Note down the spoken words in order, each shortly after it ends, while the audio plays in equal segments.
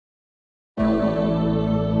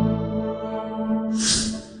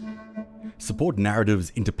Support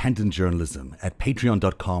Narrative's independent journalism at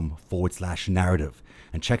patreon.com/narrative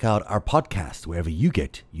and check out our podcast wherever you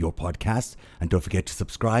get your podcasts. And don't forget to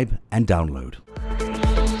subscribe and download.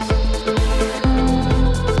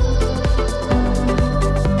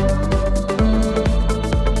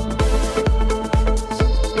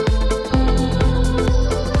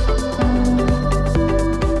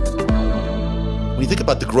 When you think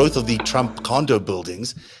about the growth of the Trump condo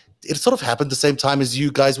buildings, it sort of happened the same time as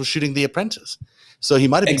you guys were shooting The Apprentice. So he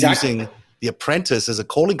might have been using The Apprentice as a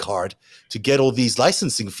calling card to get all these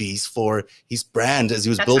licensing fees for his brand as he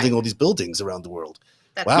was building all these buildings around the world.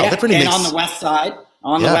 That really makes... on the west side,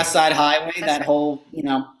 the West Side Highway, that whole,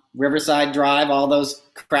 Riverside Drive, all those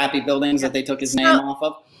crappy buildings that they took his name off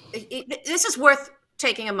of. This is worth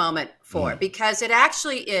taking a moment for because it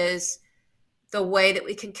actually is the way that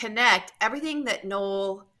we can connect everything that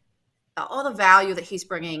Noel, all the value that he's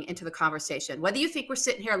bringing into the conversation. Whether you think we're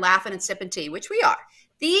sitting here laughing and sipping tea, which we are,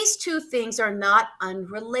 these two things are not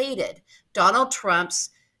unrelated. Donald Trump's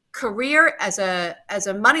career as a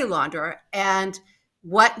money launderer and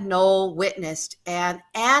what Noel witnessed and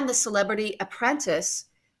the Celebrity Apprentice,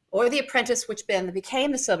 or The Apprentice, which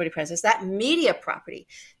became the Celebrity Apprentice, that media property,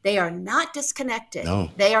 they are not disconnected.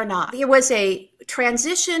 No. They are not. There was a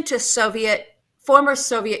transition to former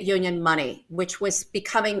Soviet Union money, which was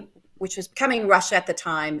becoming Russia at the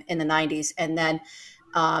time in the 90s. And then,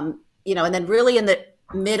 and then really in the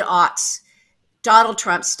mid-aughts, Donald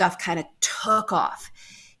Trump's stuff kind of took off.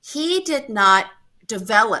 He did not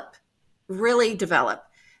really develop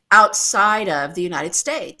outside of the United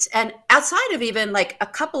States and outside of even like a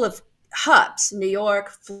couple of hubs, New York,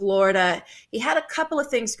 Florida. He had a couple of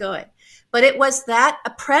things going, but it was that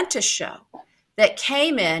Apprentice show that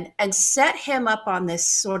came in and set him up on this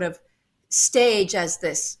sort of stage as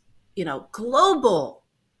this, global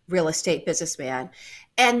real estate businessman.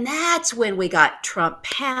 And that's when we got Trump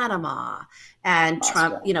Panama and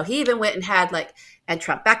Trump, he even went and had and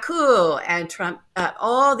Trump Baku and Trump,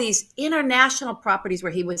 all these international properties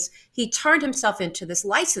where he turned himself into this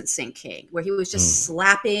licensing king, where he was just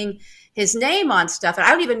slapping his name on stuff. And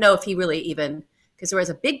I don't even know if he really because there was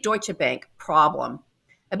a big Deutsche Bank problem.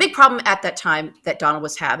 A big problem at that time that Donald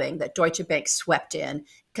was having, that Deutsche Bank swept in,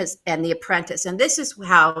 and The Apprentice. And this is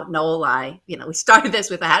how Noel we started this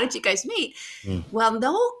with, how did you guys meet? Well,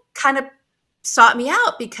 Noel kind of sought me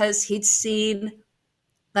out because he'd seen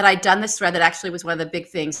that I'd done this thread that actually was one of the big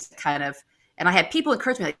things and I had people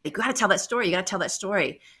encourage me, you got to tell that story. You got to tell that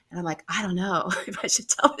story. And I'm like, I don't know if I should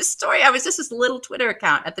tell this story. I was just this little Twitter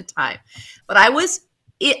account at the time, but I was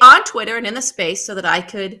on Twitter and in the space so that I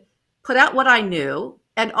could put out what I knew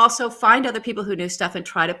and also find other people who knew stuff and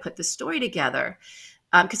try to put the story together.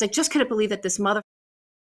 Because I just couldn't believe that this mother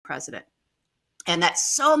president and that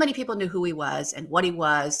so many people knew who he was and what he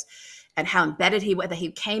was and how embedded he was, that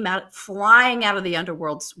he came out flying out of the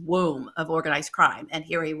underworld's womb of organized crime. And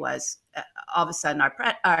here he was all of a sudden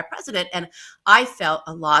our president. And I felt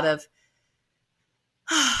a lot of,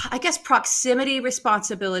 proximity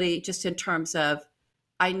responsibility, just in terms of,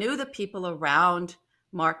 I knew the people around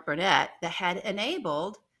Mark Burnett that had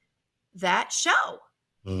enabled that show.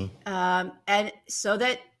 And so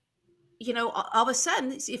that, all of a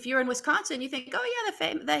sudden, if you're in Wisconsin, you think, oh yeah,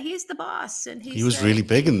 that he's the boss. And he was really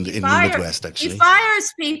big in the Midwest, actually. He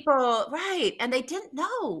fires people. Right. And they didn't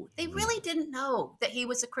know. They really didn't know that he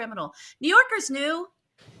was a criminal. New Yorkers knew.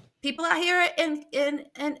 People out here in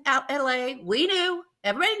LA, we knew.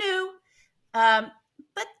 Everybody knew. But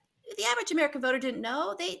the average American voter didn't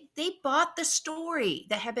know. They bought the story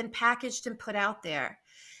that had been packaged and put out there.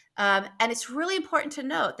 And it's really important to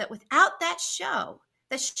note that without that show,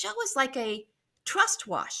 the show was like a trust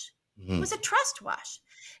wash. It was a trust wash.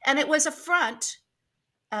 And it was a front,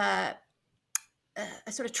 a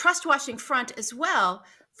sort of trust washing front as well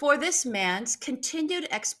for this man's continued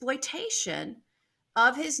exploitation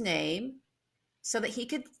of his name so that he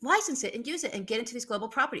could license it and use it and get into these global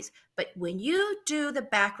properties. But when you do the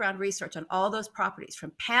background research on all those properties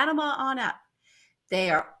from Panama on up, they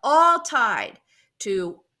are all tied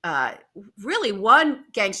to really one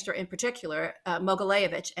gangster in particular,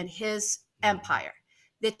 Mogilevich, and his empire.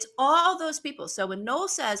 It's all those people. So when Noel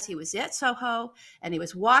says he was at Soho and he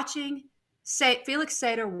was watching Felix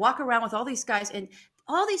Sater walk around with all these guys, and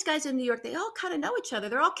all these guys in New York, they all kind of know each other.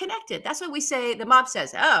 They're all connected. That's what we say. The mob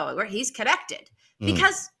says, oh, he's connected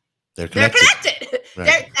because they're connected.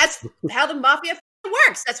 Right. That's how the mafia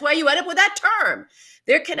works. That's why you end up with that term.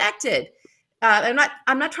 They're connected. I'm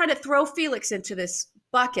not trying to throw Felix into this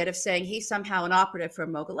bucket of saying he's somehow an operative for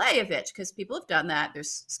Mogilevich, because people have done that.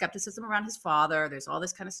 There's skepticism around his father. There's all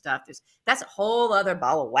this kind of stuff. That's a whole other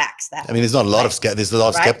ball of wax. There's not a lot of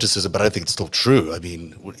skepticism, but I think it's still true. I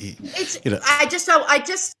mean, I just don't.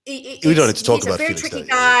 We don't need to talk about Felix. He's a very Felix tricky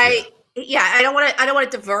guy. Yeah, I don't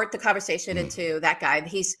want to divert the conversation into that guy.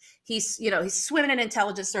 He's swimming in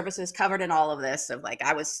intelligence services, covered in all of this of like,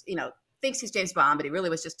 I was, thinks he's James Bond, but he really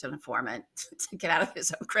was just an informant to get out of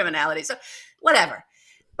his own criminality. So whatever.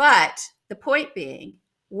 But the point being,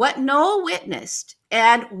 what Noel witnessed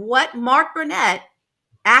and what Mark Burnett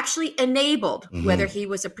actually enabled, whether he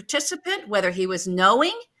was a participant, whether he was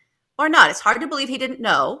knowing or not. It's hard to believe he didn't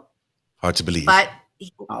know. Hard to believe.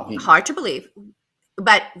 Hard to believe.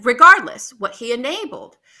 But regardless, what he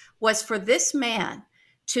enabled was for this man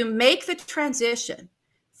to make the transition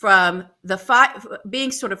from being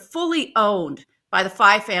sort of fully owned by the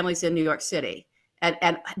 5 families in New York City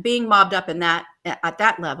and being mobbed up at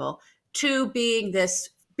that level, to being this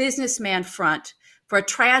businessman front for a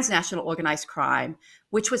transnational organized crime,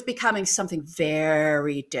 which was becoming something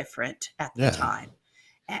very different at the time.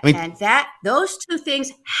 And those two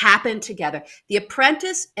things happened together. The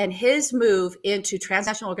Apprentice and his move into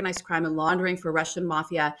transnational organized crime and laundering for Russian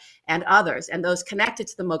mafia and others, and those connected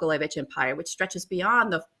to the Mogilevich Empire, which stretches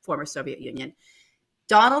beyond the former Soviet Union.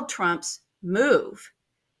 Donald Trump's move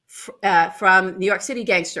from New York City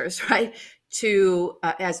gangsters, right, to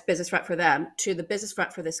as business front for them, to the business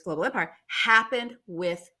front for this global empire, happened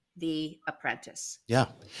with The Apprentice. Yeah.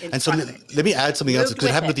 And so let me add something else, because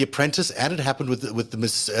it happened with The Apprentice and it happened with the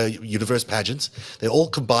Miss Universe pageants. They all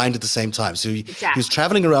combined at the same time. So he was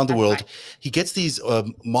traveling around the world. Right. He gets these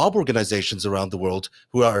mob organizations around the world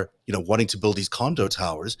who are, wanting to build these condo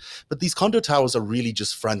towers. But these condo towers are really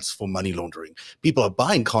just fronts for money laundering. People are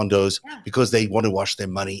buying condos because they want to wash their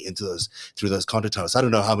money through those condo towers. I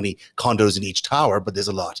don't know how many condos in each tower, but there's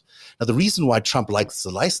a lot. Now, the reason why Trump likes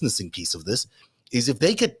the licensing piece of this is if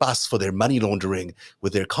they get bust for their money laundering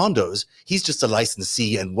with their condos, he's just a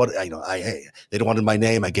licensee, and they don't want my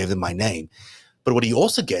name, I gave them my name. But what he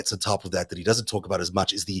also gets on top of that he doesn't talk about as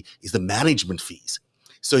much is the management fees.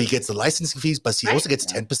 So he gets the licensing fees, but he also gets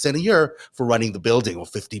 10% a year for running the building, or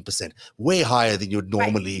 15%, way higher than you would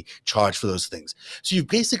normally charge for those things. So you've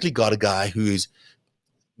basically got a guy who's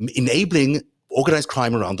enabling organized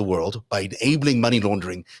crime around the world by enabling money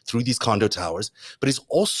laundering through these condo towers, but is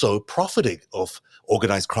also profiting of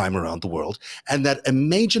organized crime around the world. And that a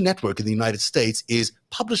major network in the United States is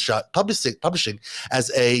publishing as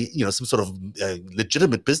some sort of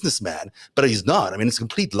legitimate businessman, but he's not. I mean, it's a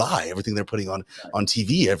complete lie, everything they're putting on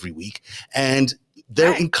TV every week. And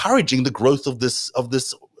they're encouraging the growth of this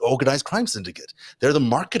organized crime syndicate. They're the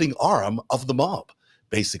marketing arm of the mob,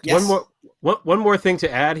 basically. Yes. One more thing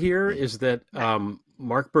to add here is that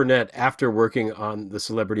Mark Burnett, after working on The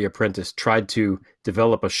Celebrity Apprentice, tried to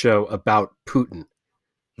develop a show about Putin.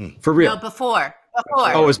 For real? No, before.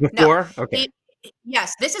 Oh, it was before? No. Okay.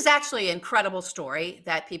 Yes, this is actually an incredible story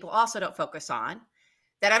that people also don't focus on,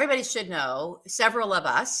 that everybody should know. Several of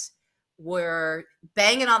us were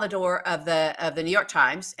banging on the door of the New York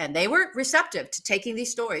Times, and they were receptive to taking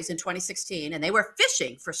these stories in 2016, and they were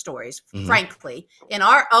fishing for stories, frankly, in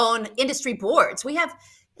our own industry boards.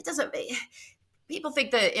 People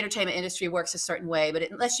think the entertainment industry works a certain way, but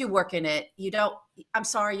unless you work in it, you don't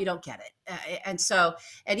get it.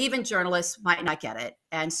 And even journalists might not get it.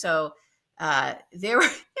 And so there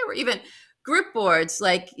were even group boards,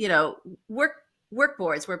 like, work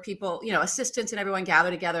boards where people, assistants and everyone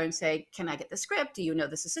gather together and say, can I get the script? Do you know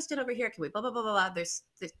this assistant over here? Can we blah, blah, blah, blah, blah.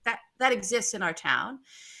 That exists in our town.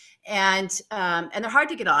 And they're hard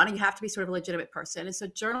to get on, and you have to be sort of a legitimate person. And so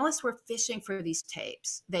journalists were fishing for these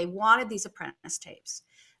tapes. They wanted these Apprentice tapes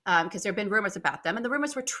because there have been rumors about them, and the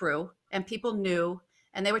rumors were true, and people knew,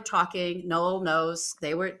 and they were talking. Noel knows.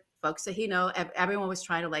 They were folks that he know. Everyone was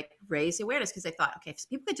trying to raise the awareness, because they thought, okay, if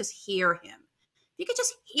people could just hear him, if you could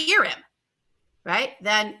just hear him, right,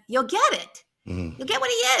 then you'll get it. You'll get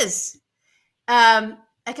what he is.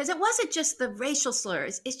 Because it wasn't just the racial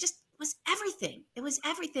slurs. Was everything. It was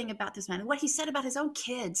everything about this man and what he said about his own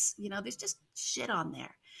kids. There's just shit on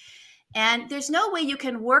there. And there's no way you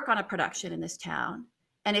can work on a production in this town.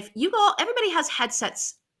 And if you go, everybody has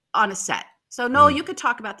headsets on a set. So Noel, you could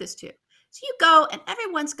talk about this too. So you go and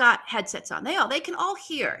everyone's got headsets on. They can all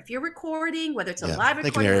hear. If you're recording, whether it's a live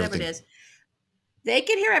recording, whatever it is, they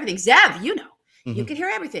can hear everything. Zev, you can hear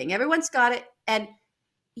everything. Everyone's got it. And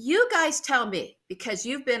you guys tell me, because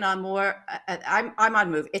you've been on more, I'm on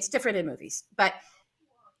movie. It's different in movies, but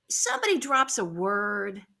somebody drops a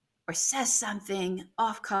word or says something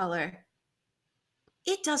off color.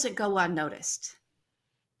 it doesn't go unnoticed.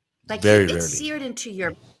 Like Very it's rarely. seared into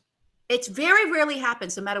your. It very rarely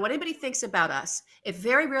happens. No matter what anybody thinks about us, it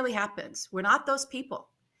very rarely happens. We're not those people,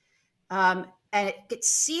 and it gets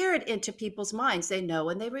seared into people's minds. They know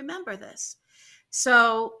and they remember this.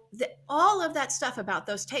 So all of that stuff about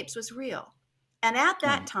those tapes was real, and at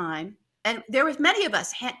that time, and there was many of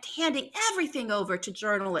us handing everything over to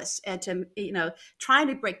journalists and to trying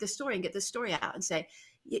to break the story and get the story out and say,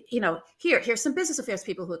 here's some business affairs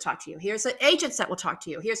people who will talk to you. Here's the agents that will talk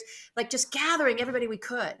to you. Here's like just gathering everybody we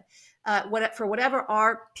could, for whatever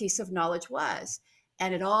our piece of knowledge was,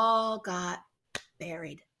 and it all got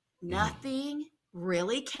buried. Nothing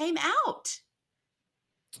really came out.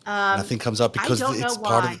 Nothing comes up because it's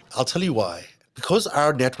part of. I'll tell you why. Because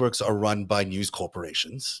our networks are run by news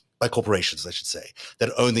corporations, I should say,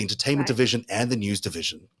 that own the entertainment division and the news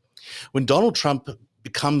division. When Donald Trump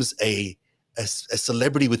becomes a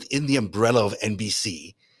celebrity within the umbrella of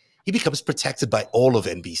NBC, he becomes protected by all of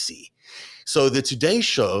NBC. So the Today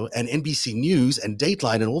Show and NBC News and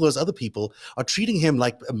Dateline and all those other people are treating him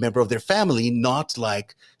like a member of their family, not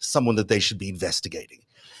like someone that they should be investigating.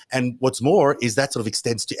 And what's more is that sort of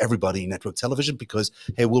extends to everybody in network television because,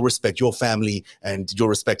 hey, we'll respect your family and you'll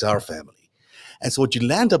respect our family. And so what you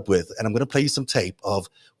land up with, and I'm going to play you some tape of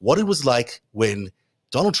what it was like when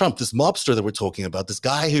Donald Trump, this mobster that we're talking about, this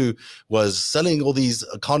guy who was selling all these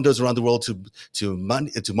condos around the world to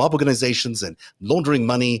mob organizations and laundering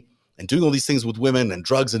money and doing all these things with women and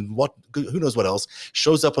drugs and who knows what else,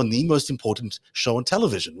 shows up on the most important show on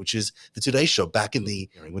television, which is the Today Show back in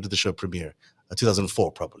when did the show premiere?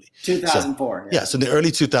 2004, probably. 2004. So, so in the early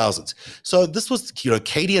 2000s. So this was,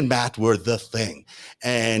 Katie and Matt were the thing.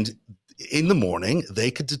 And in the morning,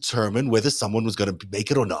 they could determine whether someone was going to make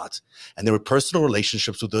it or not. And there were personal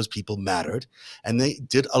relationships with those people mattered. And they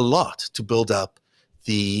did a lot to build up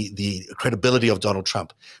the credibility of Donald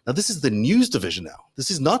Trump. Now, this is the news division now. This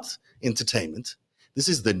is not entertainment. This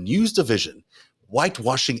is the news division,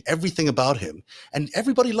 whitewashing everything about him. And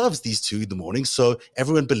everybody loves these two in the morning. So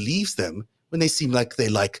everyone believes them when they seem like they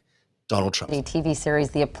like Donald Trump. The TV series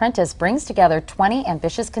The Apprentice brings together 20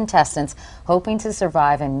 ambitious contestants hoping to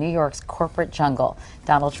survive in New York's corporate jungle.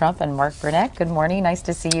 Donald Trump and Mark Burnett, good morning. Nice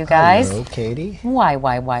to see you guys. Hello, Katie. Why?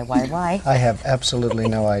 I have absolutely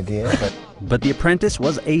no idea. But The Apprentice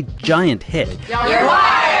was a giant hit. You're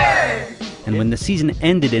fired! And when the season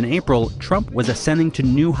ended in April, Trump was ascending to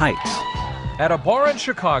new heights. At a bar in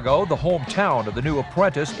Chicago, the hometown of the new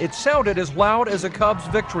Apprentice, it sounded as loud as a Cubs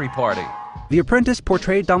victory party. The Apprentice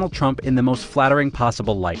portrayed Donald Trump in the most flattering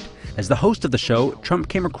possible light. As the host of the show, Trump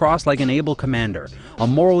came across like an able commander, a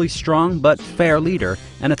morally strong but fair leader,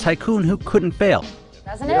 and a tycoon who couldn't fail.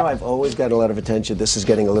 Doesn't it? I've always got a lot of attention. This is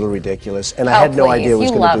getting a little ridiculous, and I had please. No idea it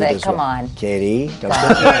was going to be this Come way. on. Katie,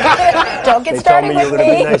 don't get started with me. They told me you were going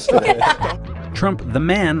to be nice today. Trump the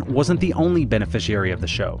man wasn't the only beneficiary of the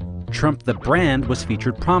show. Trump the brand was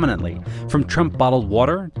featured prominently, from Trump bottled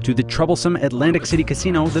water to the troublesome Atlantic City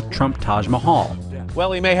casino, the Trump Taj Mahal.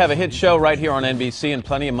 Well, he may have a hit show right here on NBC and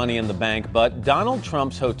plenty of money in the bank, but Donald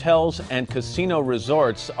Trump's hotels and casino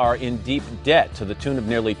resorts are in deep debt to the tune of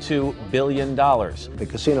nearly $2 billion. The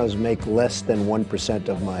casinos make less than 1%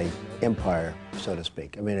 of my empire, so to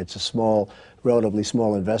speak. I mean, it's a relatively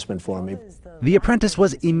small investment for me. The Apprentice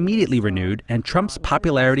was immediately renewed, and Trump's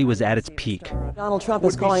popularity was at its peak. Donald Trump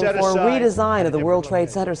is calling for a redesign of the World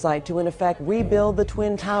Trade Center site to, in effect, rebuild the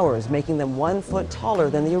Twin Towers, making them 1 foot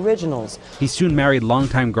taller than the originals. He soon married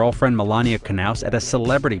longtime girlfriend Melania Knauss at a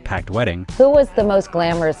celebrity-packed wedding. Who was the most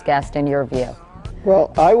glamorous guest in your view?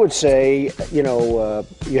 Well, I would say,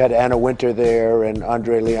 you had Anna Wintour there and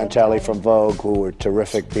Andre Leontali from Vogue, who were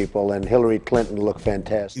terrific people, and Hillary Clinton looked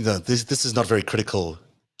fantastic. This is not very critical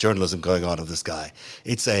journalism going on of this guy.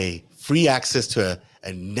 It's a free access to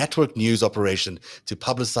a network news operation to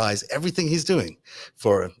publicize everything he's doing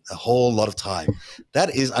for a whole lot of time. That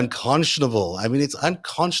is unconscionable. I mean, it's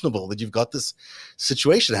unconscionable that you've got this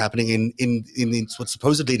situation happening in what's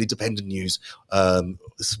supposedly an independent news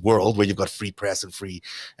this world where you've got free press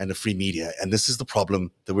and a free media. And this is the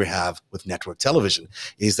problem that we have with network television,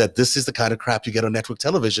 is that this is the kind of crap you get on network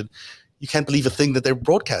television. You can't believe a thing that they're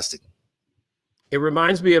broadcasting. It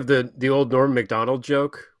reminds me of the old Norm Macdonald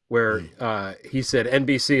joke where he said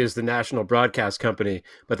NBC is the national broadcast company,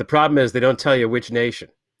 but the problem is they don't tell you which nation.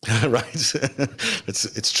 Right.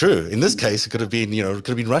 It's true. In this case, it could have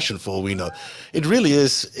been Russian for all we know. It really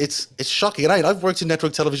is. It's shocking. And I've worked in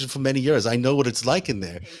network television for many years. I know what it's like in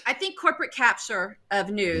there. I think corporate capture of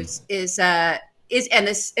news is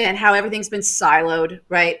and how everything's been siloed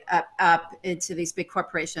right up into these big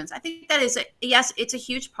corporations. I think that is yes, it's a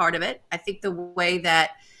huge part of it. I think the way that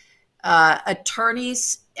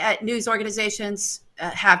attorneys at news organizations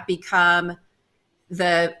have become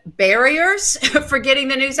the barriers for getting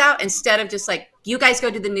the news out, instead of just like, you guys go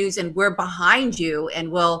do the news and we're behind you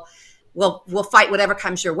and we'll fight whatever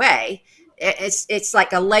comes your way. It's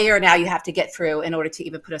like a layer now you have to get through in order to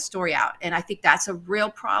even put a story out. And I think that's a real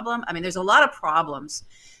problem. I mean, there's a lot of problems.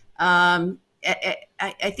 I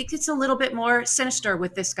think it's a little bit more sinister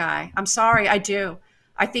with this guy. I'm sorry, I do.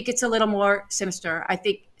 I think it's a little more sinister. I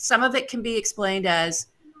think some of it can be explained as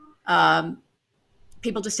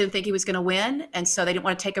people just didn't think he was going to win, and so they didn't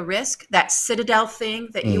want to take a risk. That Citadel thing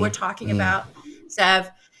that you were talking about,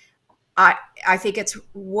 Zev, I think it's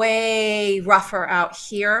way rougher out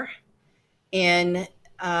here in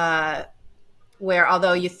where,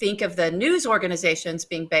 although you think of the news organizations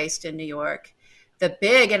being based in New York, the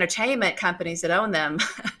big entertainment companies that own them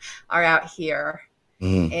are out here.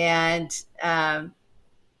 And,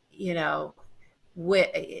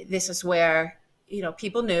 this is where,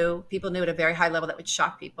 people knew at a very high level that would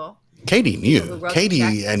shock people. Katie knew.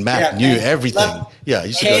 Katie and Matt knew everything.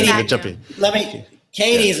 You should go jump in.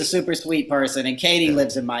 Katie is a super sweet person, and Katie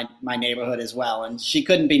lives in my neighborhood as well, and she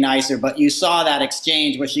couldn't be nicer. But you saw that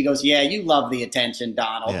exchange where she goes, "Yeah, you love the attention,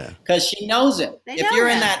 Donald," because she knows him. If you're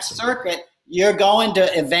in that circuit, you're going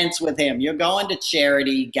to events with him. You're going to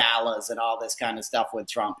charity galas and all this kind of stuff with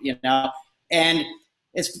Trump, And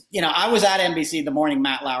it's, I was at NBC the morning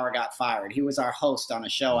Matt Lauer got fired. He was our host on a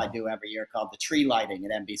show I do every year called The Tree Lighting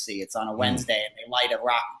at NBC. It's on a Wednesday, and they light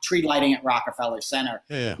tree lighting at Rockefeller Center.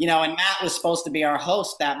 And Matt was supposed to be our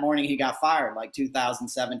host that morning. He got fired, like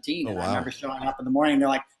 2017. I remember showing up in the morning. They're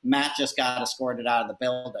like, Matt just got escorted out of the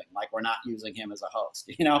building. Like, we're not using him as a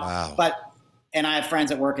host, Wow. And I have friends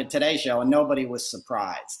that work at Today's Show, and nobody was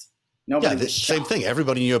surprised. Nobody was same thing.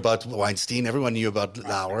 Everybody knew about Weinstein. Everyone knew about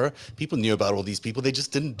Lauer. People knew about all these people. They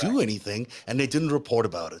just didn't do anything, and they didn't report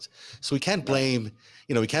about it. So we can't blame,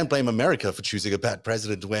 we can't blame America for choosing a bad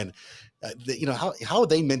president when, how are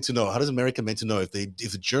they meant to know? How does America meant to know if the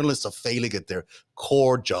journalists are failing at their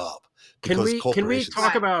core job? Can we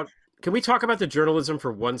talk about the journalism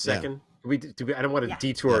for 1 second? I don't want to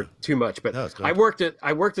detour too much, but I worked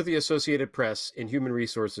at the Associated Press in human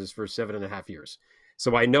resources for 7.5 years.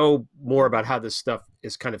 So I know more about how this stuff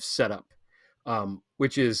is kind of set up,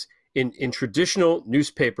 which is in traditional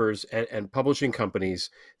newspapers and publishing companies,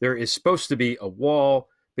 there is supposed to be a wall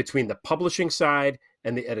between the publishing side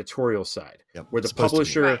and the editorial side, where the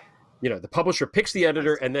publisher, the publisher picks the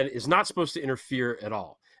editor and then is not supposed to interfere at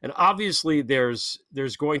all. And obviously there's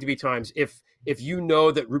going to be times if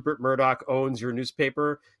that Rupert Murdoch owns your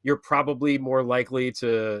newspaper, you're probably more likely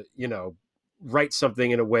to, write something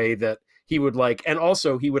in a way that he would like, and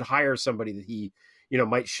also he would hire somebody that he,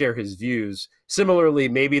 might share his views. Similarly,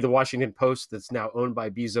 maybe the Washington Post that's now owned by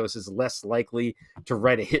Bezos is less likely to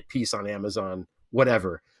write a hit piece on Amazon,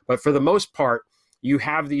 whatever. But for the most part, you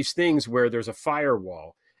have these things where there's a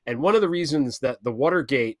firewall. And one of the reasons that the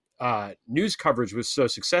Watergate news coverage was so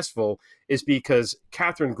successful is because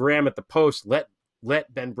Katharine Graham at the Post let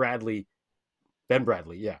Ben Bradley,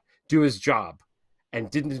 do his job and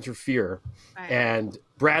didn't interfere. Right. And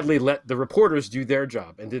Bradley let the reporters do their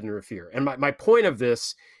job and didn't interfere. And my point of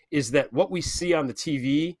this is that what we see on the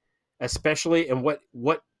TV, especially, and what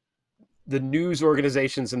the news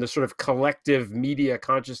organizations and the sort of collective media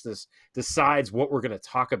consciousness decides what we're going to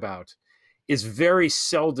talk about is very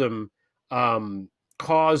seldom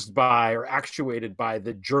caused by or actuated by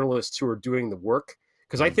the journalists who are doing the work.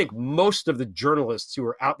 Because I think most of the journalists who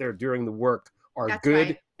are out there doing the work are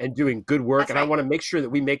good and doing good work. And I want to make sure that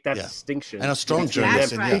we make that distinction. And a strong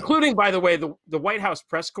journalist. Including, by the way, the White House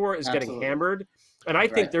press corps is getting hammered. And I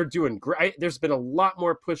think they're doing great. There's been a lot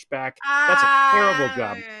more pushback. That's a terrible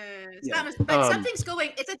job. But something's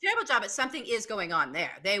going, it's a terrible job, but something is going on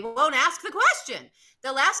there. They won't ask the question.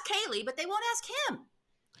 They'll ask Kayleigh, but they won't ask him.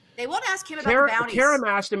 They won't ask him about the bounties. Karam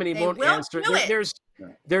asked him and he won't answer.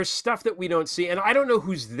 There's stuff that we don't see. And I don't know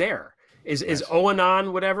who's there. Is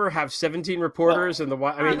Oanon whatever have 17 reporters and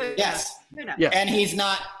yes. And he's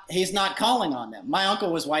not calling on them. My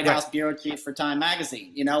uncle was White House bureau chief for Time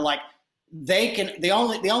magazine. The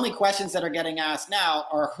only questions that are getting asked now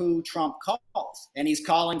are who Trump calls, and he's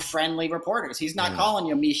calling friendly reporters. He's not calling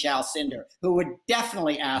you Michelle Cinder, who would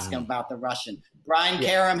definitely ask him about the Russian. Brian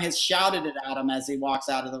Karam has shouted it at him as he walks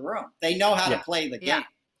out of the room. They know how to play the game.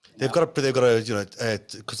 They've got a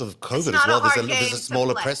because of COVID as well. There's a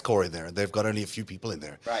smaller press corps in there, and they've got only a few people in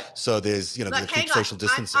there. Right. So there's they keep social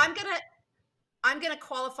distancing. I'm gonna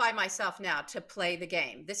qualify myself now to play the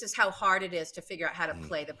game. This is how hard it is to figure out how to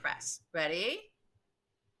play the press. Ready?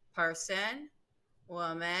 Person,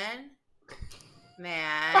 woman,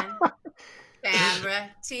 man, family. camera,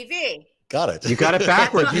 TV. Got it. You got it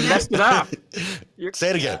backwards. You messed it up.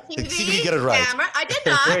 Say it again. TV, see if you get it right. Camera. I did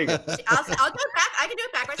not. I'll do it back. I can do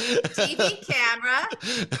it backwards. TV, camera,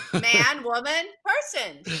 man, woman,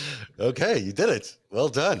 person. Okay, you did it. Well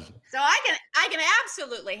done. So I can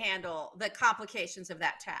absolutely handle the complications of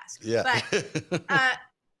that task. Yeah. But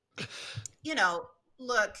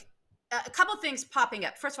look, a couple of things popping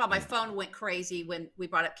up. First of all, my phone went crazy when we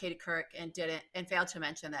brought up Katie Couric and failed to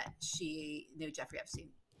mention that she knew Jeffrey Epstein.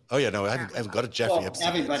 Oh yeah, no, I haven't got a Jeffrey Epstein.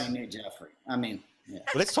 Everybody knew Jeffrey. I mean, yeah.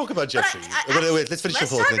 Well, let's talk about Jeffrey. Wait, let's finish your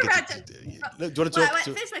thought. Do you want to talk?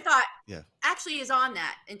 Finish my thought. Yeah. Actually, is on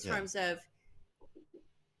that in terms of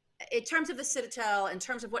the Citadel, in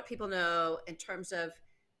terms of what people know, in terms of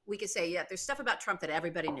we could say, yeah, there's stuff about Trump that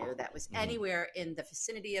everybody knew that was anywhere in the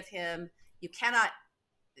vicinity of him. You cannot.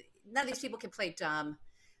 None of these people can play dumb,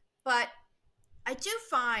 but I do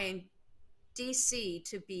find DC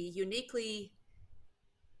to be uniquely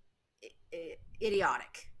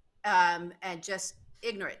idiotic and just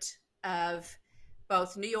ignorant of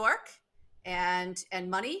both New York and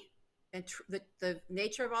money and the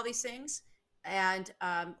nature of all these things, and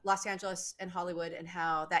Los Angeles and Hollywood and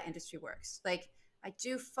how that industry works. Like, I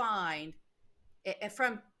do find it,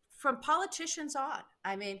 from politicians on.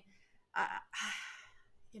 I mean,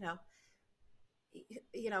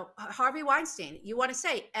 Harvey Weinstein. You want to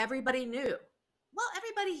say everybody knew? Well,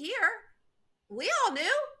 everybody here, we all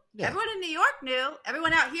knew. Yeah. Everyone in New York knew.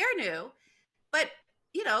 Everyone out here knew. But,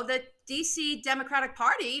 the DC Democratic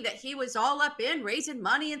Party that he was all up in, raising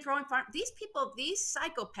money and throwing fun. These people, these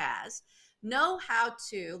psychopaths know how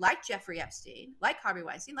to, like Jeffrey Epstein, like Harvey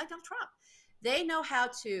Weinstein, like Donald Trump, they know how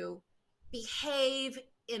to behave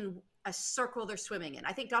in a circle they're swimming in.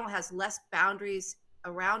 I think Donald has less boundaries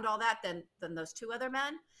around all that than those two other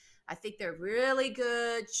men. I think they're really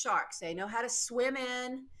good sharks. They know how to swim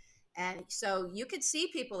in. And so you could see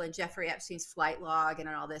people in Jeffrey Epstein's flight log and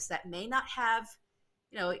all this that may not have,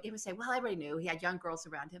 he would say, well, everybody knew he had young girls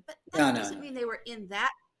around him, but that doesn't mean they were in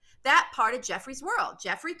that part of Jeffrey's world.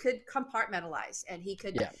 Jeffrey could compartmentalize, and he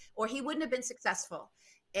could, or he wouldn't have been successful.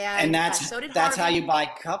 And that's so did that's Harvey. how you buy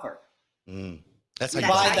cover. That's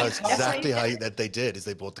exactly how they did. Is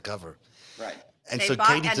they bought the cover. Right. And so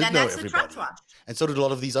Katie did know everybody. And so did a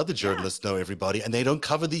lot of these other journalists know everybody. And they don't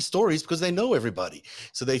cover these stories because they know everybody.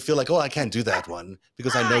 So they feel like, I can't do that one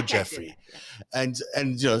because I know Jeffrey. And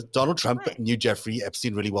Donald Trump knew Jeffrey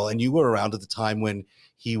Epstein really well. And you were around at the time when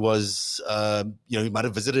he was, he might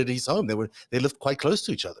have visited his home. They lived quite close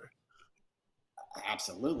to each other.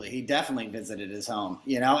 Absolutely. He definitely visited his home,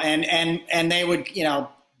 and they would,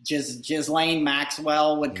 Ghislaine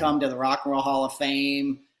Maxwell would come to the Rock and Roll Hall of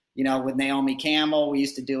Fame. With Naomi Campbell, we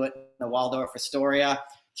used to do it in the Waldorf Astoria.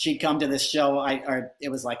 She'd come to this show. It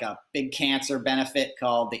was like a big cancer benefit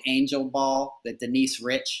called the Angel Ball that Denise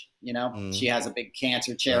Rich, she has a big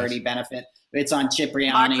cancer charity benefit. It's on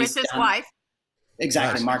Cipriani's. Mark Rich's wife.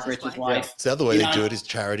 Exactly, Mark Rich's wife. It's the other way they do it is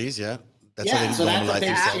charities, That's how they normalize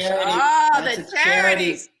themselves. The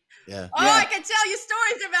charities. Yeah. I can tell you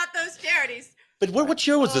stories about those charities. But what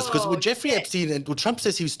year was this? Because when Jeffrey Epstein, and Trump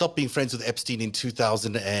says he stopped being friends with Epstein in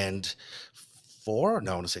 2004.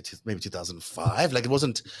 No, I want to say maybe 2005. Like, it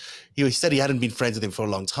wasn't. He said he hadn't been friends with him for a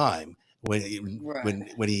long time when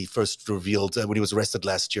he first revealed when he was arrested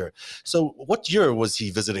last year. So, what year was he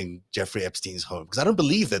visiting Jeffrey Epstein's home? Because I don't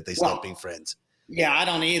believe that they stopped being friends. Yeah, I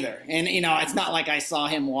don't either. And it's not like I saw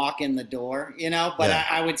him walk in the door. But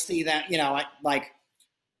I would see that.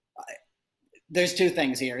 There's two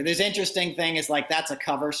things here. There's interesting thing is that's a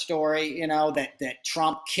cover story, that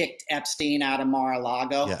Trump kicked Epstein out of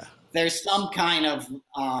Mar-a-Lago. Yeah. There's some kind of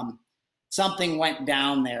something went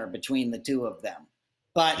down there between the two of them.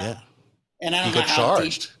 But and I don't know how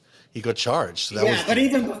deep. He got charged. So that he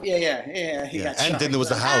got charged. And then there was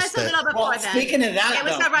the house speaking of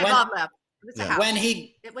that,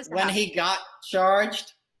 when he got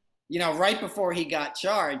charged. Right before he got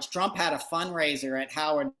charged, Trump had a fundraiser at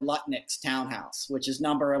Howard Lutnick's townhouse, which is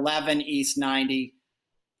number 11 East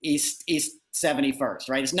 71st,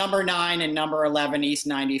 right? It's number 9 and number 11 East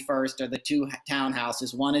 91st are the two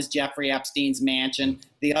townhouses. One is Jeffrey Epstein's mansion.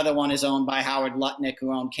 The other one is owned by Howard Lutnick,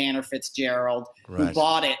 who owned Cantor Fitzgerald, who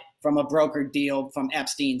bought it from a brokered deal from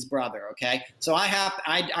Epstein's brother. Okay. So I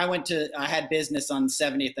had business on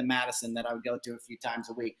 70th and Madison that I would go to a few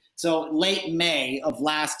times a week. So late May of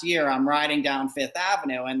last year, I'm riding down Fifth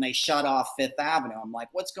Avenue and they shut off Fifth Avenue. I'm like,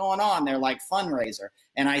 what's going on? They're like, fundraiser.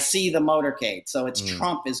 And I see the motorcade. So it's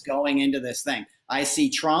Trump is going into this thing. I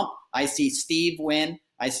see Trump. I see Steve Wynn.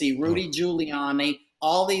 I see Rudy Giuliani.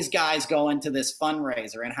 All these guys go into this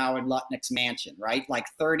fundraiser in Howard Lutnick's mansion, right? Like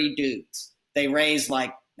 30 dudes. They raise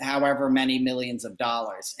like however many millions of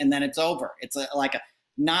dollars, and then it's over. It's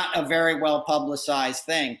not a very well publicized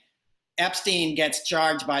thing. Epstein gets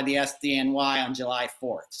charged by the SDNY on July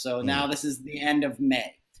 4th. So now this is the end of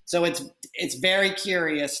May. So it's very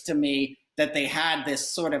curious to me that they had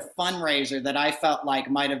this sort of fundraiser that I felt like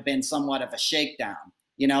might have been somewhat of a shakedown.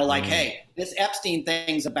 Hey, this Epstein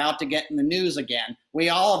thing's about to get in the news again. We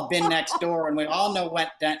all have been next door, and we all know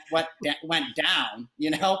what went down.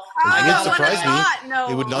 It would surprise me. No.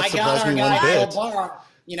 It would not surprise me one bit. Bill Barr,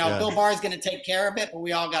 Bill Barr is going to take care of it, but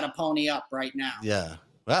we all got to pony up right now. Yeah,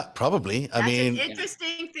 well, probably. That's an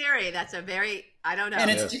interesting theory. That's a very, I don't know.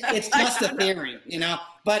 And it's just a theory,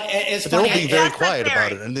 But it's they're all being very quiet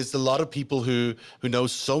about it, and there's a lot of people who know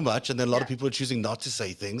so much, and then a lot of people are choosing not to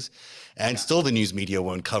say things, and still the news media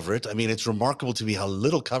won't cover it. I mean, it's remarkable to me how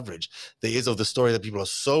little coverage there is of the story that people are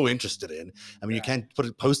so interested in. I mean, you can't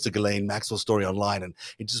post a Ghislaine Maxwell story online and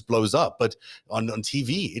it just blows up, but on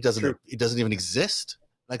TV it doesn't even exist.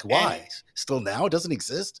 Like, why? Still now? It doesn't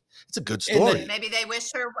exist? It's a good story. Maybe they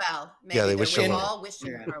wish her well. Maybe they wish her well. All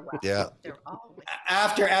wishing her well. Yeah.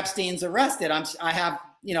 After Epstein's arrested, I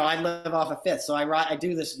live off of Fifth, so I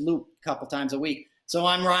do this loop a couple times a week. So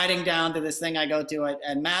I'm riding down to this thing I go to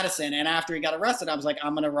at Madison, and after he got arrested, I was like,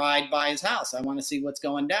 I'm going to ride by his house. I want to see what's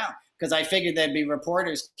going down, because I figured there'd be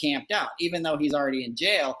reporters camped out. Even though he's already in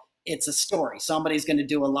jail, it's a story. Somebody's going to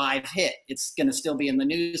do a live hit. It's going to still be in the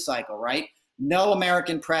news cycle, right? No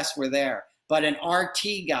American press were there, but an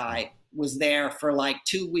RT guy was there for like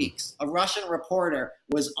 2 weeks. A Russian reporter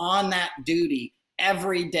was on that duty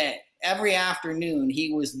every day. Every afternoon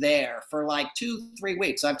he was there for like 2-3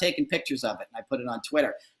 weeks. I've taken pictures of it and I put it on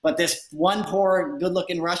Twitter. But this one poor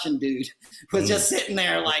good-looking Russian dude was just sitting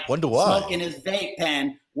there like smoking his vape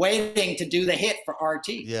pen, waiting to do the hit for RT.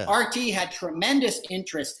 Yeah. RT had tremendous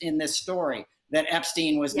interest in this story that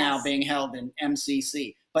Epstein was now being held in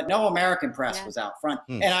MCC. But no American press was out front.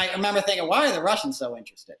 And I remember thinking, why are the Russians so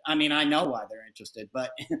interested? I mean, I know why they're interested,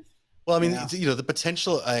 but... Well, I mean, the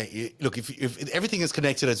potential, look, if everything is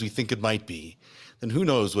connected as we think it might be, then who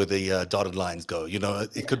knows where the dotted lines go?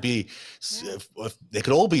 It could be, they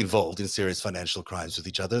could all be involved in serious financial crimes with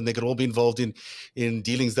each other, and they could all be involved in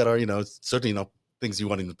dealings that are, certainly not things you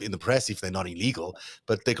want in the press if they're not illegal,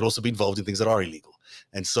 but they could also be involved in things that are illegal.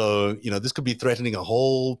 And so, this could be threatening a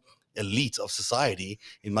whole elite of society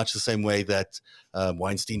in much the same way that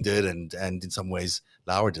Weinstein did and in some ways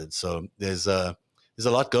Lauer did. So there's a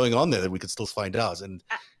lot going on there that we could still find out, and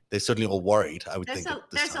they're certainly all worried, I would think.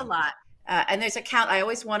 There's a lot. And there's account. I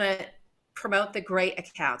always want to promote the great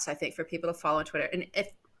accounts, I think, for people to follow on Twitter. And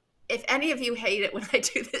if any of you hate it when I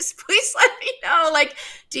do this, please let me know. Like,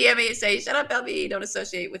 DM me and say, shut up, LB, don't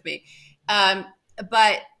associate with me.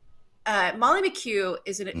 But Molly McHugh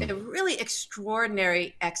is a really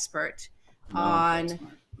extraordinary expert on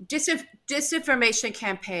disinformation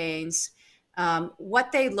campaigns,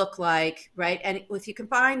 what they look like, right? And if you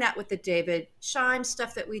combine that with the David Shimes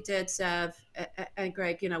stuff that we did, Sev and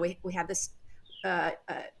Greg, we had this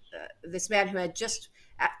this man who had just,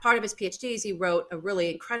 part of his PhDs, he wrote a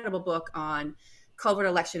really incredible book on covert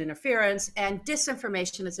election interference, and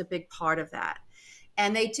disinformation is a big part of that.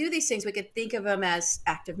 And they do these things, we could think of them as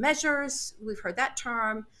active measures. We've heard that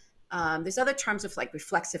term. There's other terms of like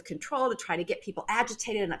reflexive control to try to get people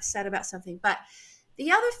agitated and upset about something. But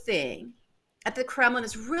the other thing that the Kremlin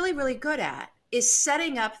is really, really good at is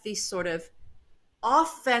setting up these sort of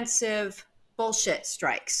offensive bullshit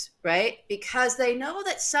strikes, right? Because they know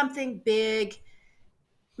that something big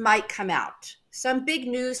might come out. Some big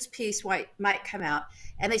news piece might come out,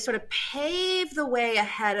 and they sort of pave the way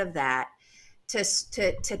ahead of that to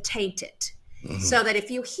taint it. Mm-hmm. So that if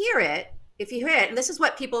you hear it, and this is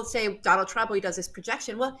what people say, Donald Trump, he does this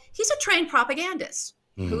projection. Well, he's a trained propagandist.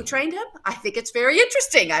 Mm-hmm. Who trained him? I think it's very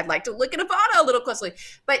interesting. I'd like to look at Ivana a little closely.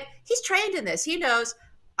 But he's trained in this. He knows,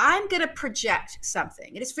 I'm going to project something.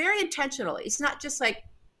 And it's very intentional. It's not just like,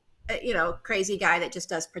 crazy guy that just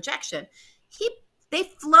does projection. They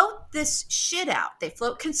float this shit out. They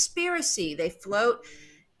float conspiracy. They float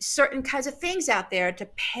certain kinds of things out there to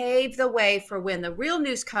pave the way for when the real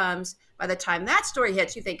news comes. By the time that story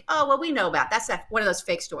hits, you think, oh, well, we know about that's one of those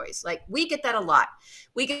fake stories. Like, we get that a lot.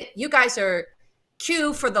 You guys are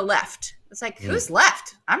Q for the left. It's like, who's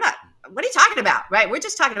left? What are you talking about? Right? We're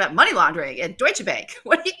just talking about money laundering and Deutsche Bank.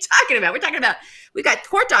 What are you talking about? We're talking about, we got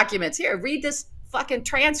court documents here. Read this fucking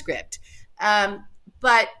transcript.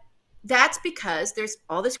 But that's because there's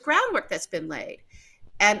all this groundwork that's been laid.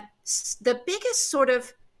 And the biggest sort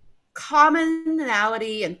of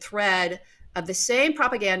commonality and thread of the same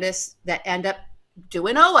propagandists that end up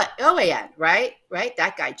doing OAN, right?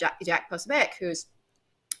 That guy, Jack Posobiec, who's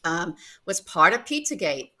was part of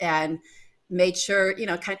Pizzagate and made sure,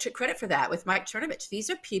 kind of took credit for that with Mike Chernovich. These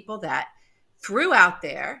are people that threw out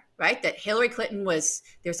there, right, that Hillary Clinton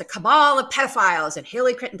there's a cabal of pedophiles and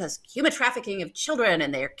Hillary Clinton does human trafficking of children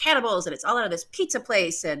and they're cannibals and it's all out of this pizza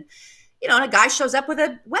place. And, and a guy shows up with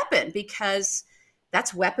a weapon because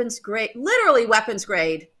that's weapons grade, literally weapons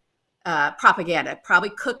grade propaganda,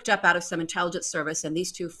 probably cooked up out of some intelligence service. And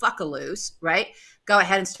these two fuckaloos, right, go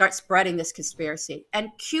ahead and start spreading this conspiracy. And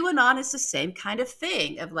QAnon is the same kind of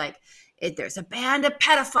thing of like, there's a band of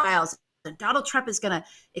pedophiles and Donald Trump is going to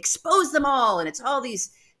expose them all. And it's all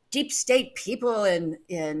these deep state people and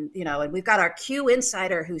we've got our Q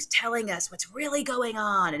insider who's telling us what's really going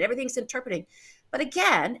on and everything's interpreting. But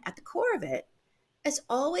again, at the core of it is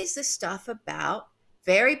always this stuff about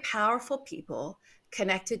very powerful people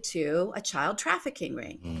connected to a child trafficking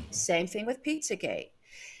ring. Mm. Same thing with Pizzagate.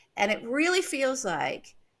 And it really feels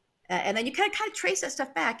like, and then you kind of trace that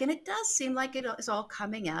stuff back and it does seem like it is all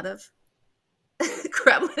coming out of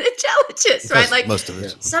Kremlin intelligence, right? Like most of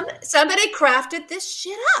it. Somebody crafted this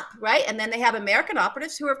shit up, right? And then they have American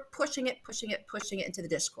operatives who are pushing it into the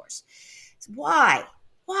discourse. Why?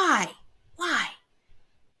 I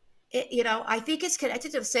think it's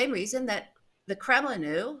connected to the same reason that the Kremlin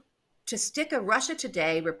knew to stick a Russia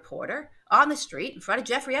Today reporter on the street in front of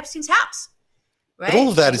Jeffrey Epstein's house, right? But all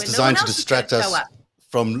of that is designed to distract us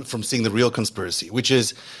from seeing the real conspiracy, which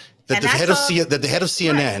is that the head of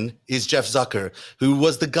CNN right. is Jeff Zucker, who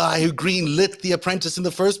was the guy who greenlit The Apprentice in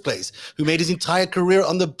the first place, who made his entire career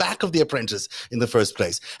on the back of The Apprentice in the first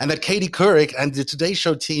place, and that Katie Couric and the Today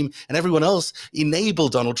Show team and everyone else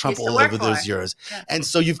enabled Donald Trump all over those years. Yeah. And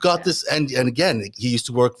so you've got this, and again, he used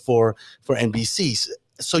to work for NBC.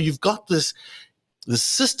 So you've got this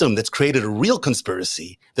system that's created a real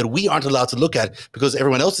conspiracy that we aren't allowed to look at because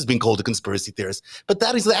everyone else is being called a conspiracy theorist. But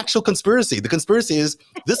that is the actual conspiracy. The conspiracy is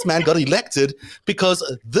this man got elected because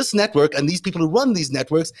this network and these people who run these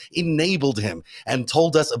networks enabled him and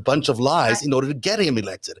told us a bunch of lies in order to get him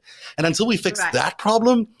elected. And until we fix that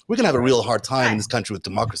problem, we're going to have a real hard time in this country with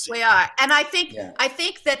democracy. We are. And I think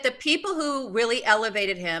that the people who really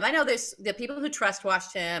elevated him, I know there's the people who trust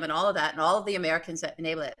watched him and all of that and all of the Americans that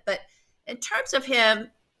enabled it. But in terms of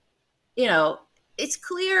him, it's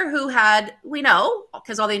clear we know,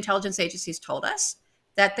 because all the intelligence agencies told us,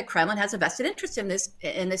 that the Kremlin has a vested interest in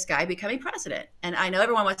this guy becoming president. And I know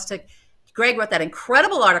everyone wants to, Greg wrote that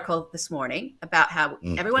incredible article this morning about how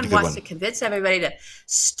everyone wants to convince everybody to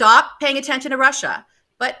stop paying attention to Russia.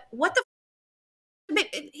 But what's going on?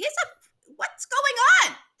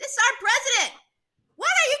 This is our president.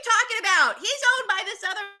 What are you talking about? He's owned by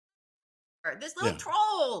this little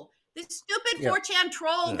troll. This stupid 4chan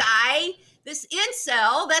troll guy, this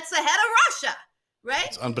incel that's the head of Russia, right?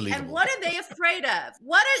 It's unbelievable. And what are they afraid of?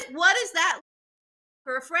 What is that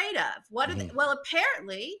they're afraid of? What are they, well,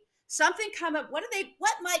 apparently something what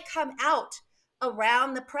might come out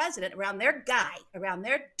around the president, around their guy, around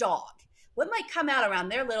their dog? What might come out around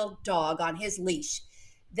their little dog on his leash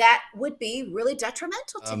that would be really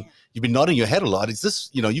detrimental to him? You've been nodding your head a lot. Is this,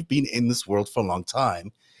 you've been in this world for a long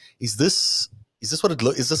time. Is this what it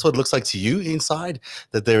looks like to you inside?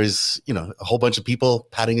 That there is, a whole bunch of people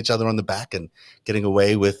patting each other on the back and getting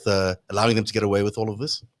away with, allowing them to get away with all of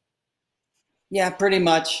this? Yeah, pretty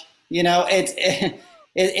much.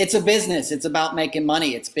 It's a business. It's about making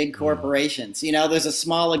money. It's big corporations. There's a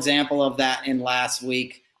small example of that in last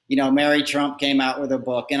week. Mary Trump came out with a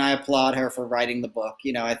book, and I applaud her for writing the book.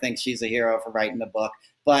 I think she's a hero for writing the book.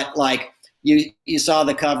 But you saw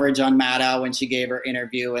the coverage on Maddow when she gave her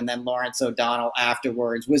interview, and then Lawrence O'Donnell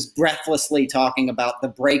afterwards was breathlessly talking about the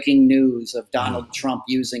breaking news of Donald Trump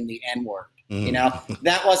using the N-word.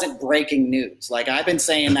 That wasn't breaking news. I've been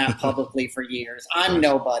saying that publicly for years. I'm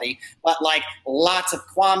nobody, but lots of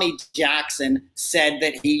Kwame Jackson said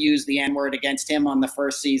that he used the N-word against him on the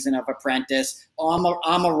first season of Apprentice.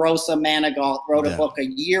 Omarosa Manigault wrote a book a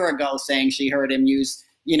year ago saying she heard him use,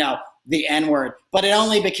 the N-word, but it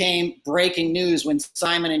only became breaking news when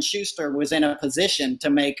Simon & Schuster was in a position to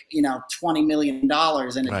make, $20 million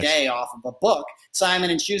in a day off of a book.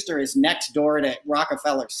 Simon & Schuster is next door to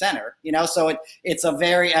Rockefeller Center, so it's a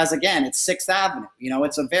very, it's 6th Avenue,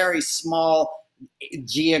 it's a very small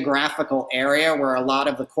geographical area where a lot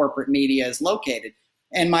of the corporate media is located.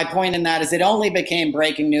 And my point in that is it only became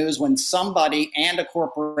breaking news when somebody and a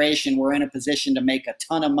corporation were in a position to make a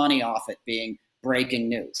ton of money off it being breaking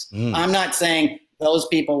news. I'm not saying those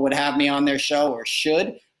people would have me on their show or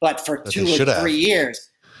should, but for 2 or 3 years,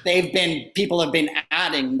 people have been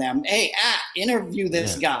adding them. Hey, interview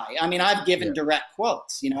this guy. I mean, I've given direct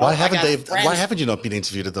quotes. Why haven't you not been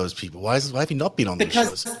interviewed at those people? Why have you not been on those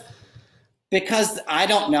shows? Because I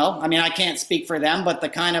don't know. I mean, I can't speak for them, but the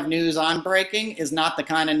kind of news I'm breaking is not the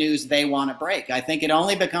kind of news they want to break. I think it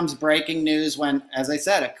only becomes breaking news when, as I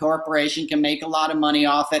said, a corporation can make a lot of money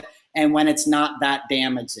off it, and when it's not that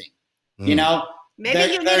damaging. You know?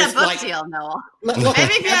 Maybe you need a book deal, Noel. Maybe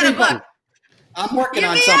if you had a book. I'm working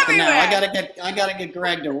on something now. I gotta get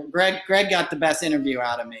Greg to. Greg got the best interview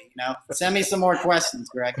out of me. You know, send me some more questions,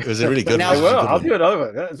 Greg. It was a really good. Now, I'll do another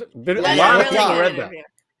one. A lot of people read that.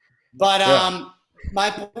 But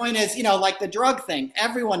my point is, you know, like the drug thing.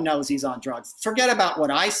 Everyone knows he's on drugs. Forget about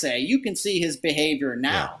what I say. You can see his behavior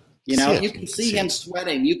now. You know, you can see him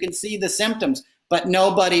sweating. You can see the symptoms, but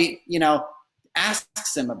nobody, you know,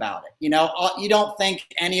 asks him about it. You know, you don't think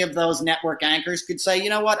any of those network anchors could say, you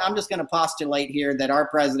know what, I'm just going to postulate here that our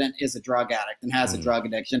president is a drug addict and has a drug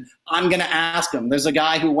addiction. I'm going to ask him. There's a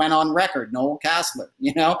guy who went on record, Noel Casler,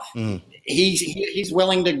 you know, he's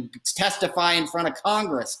willing to testify in front of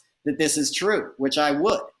Congress that this is true, which I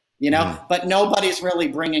would, you know, but nobody's really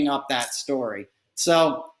bringing up that story.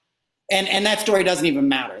 So, and that story doesn't even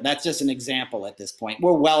matter. That's just an example at this point.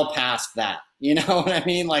 We're well past that. You know what I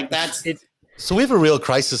mean? Like that's it. So we have a real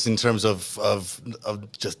crisis in terms of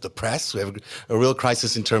just the press. We have a real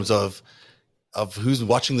crisis in terms of who's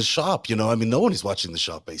watching the shop. You know, I mean, no one is watching the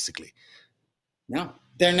shop, basically. No,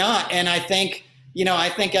 they're not. And I think, you know, I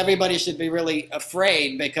think everybody should be really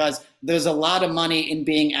afraid because there's a lot of money in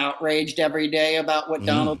being outraged every day about what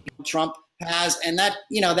Donald Trump has. And that,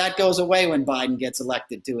 you know, that goes away when Biden gets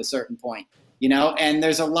elected to a certain point, you know, and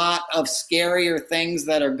there's a lot of scarier things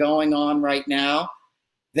that are going on right now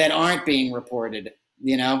that aren't being reported,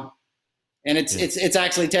 you know, and it's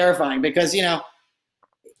actually terrifying because, you know,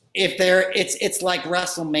 if it's like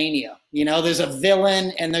WrestleMania, you know, there's a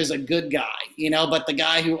villain and there's a good guy, you know, but the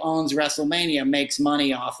guy who owns WrestleMania makes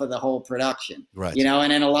money off of the whole production, right? You know,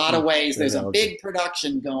 and in a lot of ways, there's a big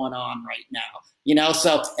production going on right now, you know,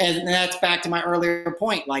 so, and that's back to my earlier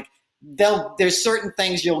point, like there's certain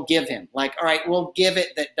things you'll give him, like, all right, we'll give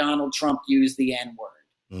it that Donald Trump used the N-word.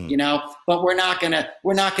 You know, but we're not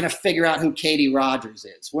gonna figure out who Katie Rogers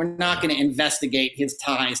is. We're not gonna investigate his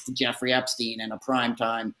ties to Jeffrey Epstein in a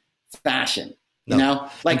primetime fashion. You know,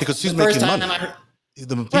 like because who's making money?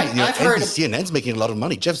 CNN's making a lot of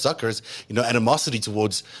money. Jeff Zucker's, you know, animosity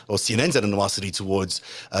towards, or CNN's animosity towards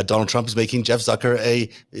Donald Trump is making Jeff Zucker a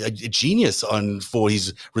genius for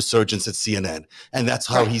his resurgence at CNN. And that's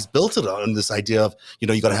how he's built it on this idea of, you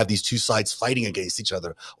know, you got to have these two sides fighting against each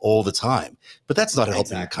other all the time. But that's not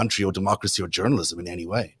helping the country or democracy or journalism in any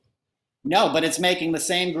way. No, but it's making the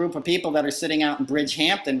same group of people that are sitting out in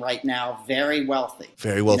Bridgehampton right now very wealthy.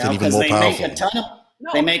 Very wealthy, and even more powerful.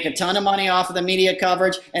 They make a ton of money off of the media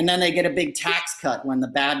coverage, and then they get a big tax cut when the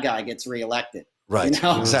bad guy gets reelected. Right, you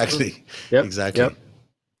know? Exactly. Yep. Exactly. Yep.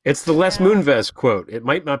 It's the Les Moonves quote. It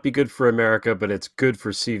might not be good for America, but it's good for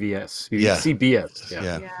CBS. Yeah. CBS.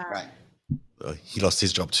 Yeah. Right. He lost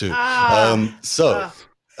his job too.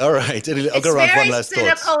 All right. I'll go around one last thought.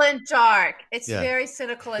 It's cynical and dark. It's very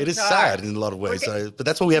cynical and dark. It is sad in a lot of ways, but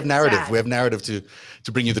that's why we have narrative. We have narrative to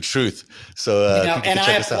bring you the truth. So you know, and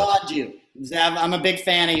I applaud you, Zev. I'm a big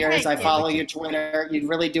fan of yours. I follow your Twitter. You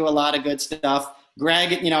really do a lot of good stuff.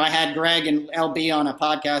 Greg, you know, I had Greg and LB on a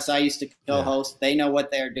podcast I used to co-host. They know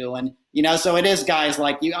what they're doing. You know, so it is guys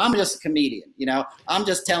like you. I'm just a comedian. You know, I'm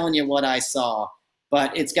just telling you what I saw.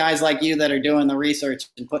 But it's guys like you that are doing the research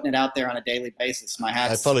and putting it out there on a daily basis. My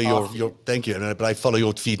hat's I follow your thank you, but I follow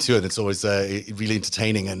your feed too, and it's always really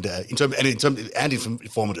entertaining and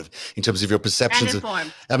informative in terms of your perceptions.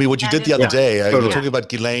 I mean, what you did the other day, you were talking about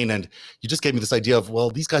Ghislaine, and you just gave me this idea of, well,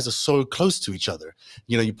 these guys are so close to each other.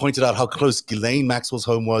 You know, you pointed out how close Ghislaine Maxwell's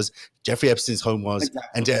home was, Jeffrey Epstein's home was,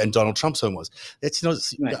 and Donald Trump's home was. It's, you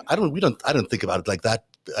know, I don't think about it like that.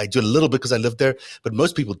 I do a little bit because I lived there, but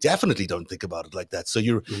most people definitely don't think about it like that. So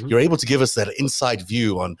you're able to give us that inside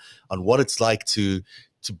view on what it's like to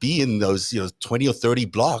be in those, you know, 20 or 30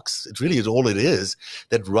 blocks. It really is all it is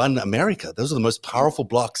that run America. Those are the most powerful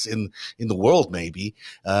blocks in the world, maybe,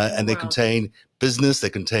 and they contain business,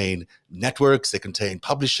 they contain networks, they contain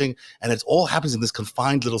publishing, and it all happens in this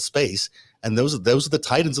confined little space. And those are the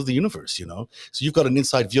titans of the universe, you know. So you've got an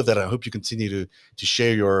inside view of that. I hope you continue to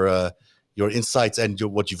share your insights and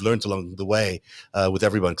what you've learned along the way with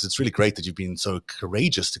everyone, because it's really great that you've been so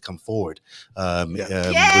courageous to come forward with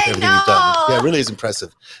everything you've done. Yeah, it really is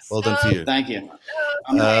impressive. Well done for you. Thank you.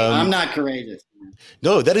 I'm not courageous.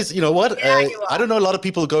 No, that is, you know what? I don't know. A lot of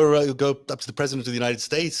people go up to the president of the United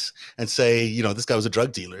States and say, you know, this guy was a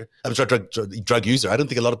drug dealer. I'm sorry, drug user. I don't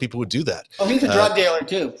think a lot of people would do that. Oh, he's a drug dealer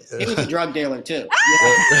too. He was a drug dealer too.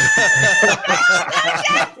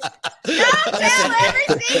 every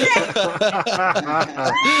secret.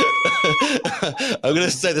 I'm going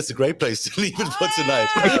to say that's a great place to leave it for tonight.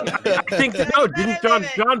 I think didn't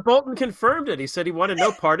John Bolton confirmed it. He said he wanted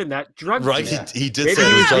no part in that drug. Right, he did Maybe say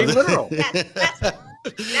he was John. being literal.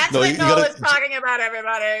 That's what Noel was talking about,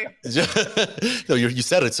 everybody. No, you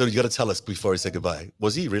said it, so you got to tell us before I say goodbye.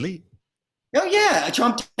 Was he really? Oh yeah,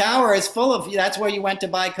 Trump Tower is full of. That's where you went to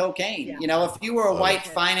buy cocaine. Yeah. You know, if you were a white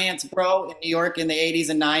finance bro in New York in the 80s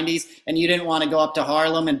and 90s, and you didn't want to go up to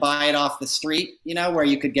Harlem and buy it off the street, you know, where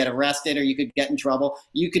you could get arrested or you could get in trouble,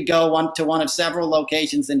 you could go to one of several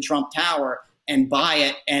locations in Trump Tower and buy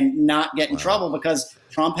it and not get in trouble because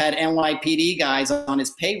Trump had NYPD guys on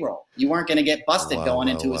his payroll. You weren't going to get busted going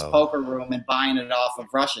into his poker room and buying it off of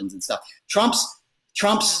Russians and stuff. Trump's,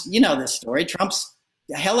 you know this story. Trump's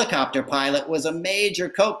helicopter pilot was a major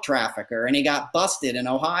coke trafficker, and he got busted in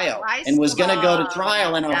Ohio and was going to go to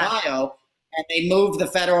trial in Ohio. And they moved the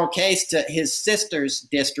federal case to his sister's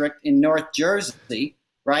district in North Jersey,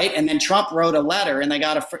 right? And then Trump wrote a letter, and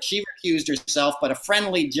she recused herself, but a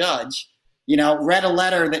friendly judge, you know, read a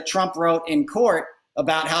letter that Trump wrote in court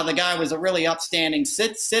about how the guy was a really upstanding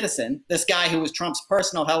citizen, this guy who was Trump's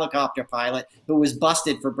personal helicopter pilot, who was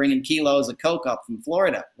busted for bringing kilos of coke up from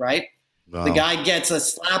Florida, right? Wow. The guy gets a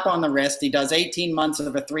slap on the wrist. He does 18 months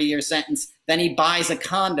of a 3-year sentence. Then he buys a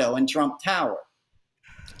condo in Trump Tower.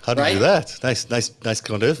 How do you do that? Nice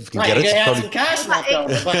condo. If you can get it. He had some cash left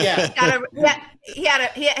over, but yeah. He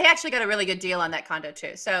actually got a really good deal on that condo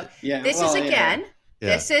too. So this is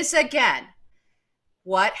again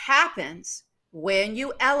what happens when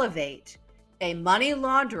you elevate a money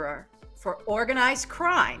launderer for organized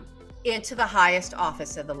crime into the highest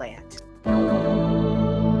office of the land.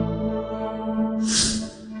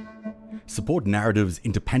 Support Narrative's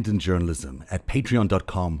independent journalism at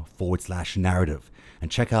patreon.com/narrative and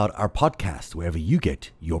check out our podcast wherever you get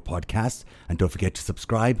your podcasts, and don't forget to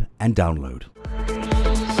subscribe and download.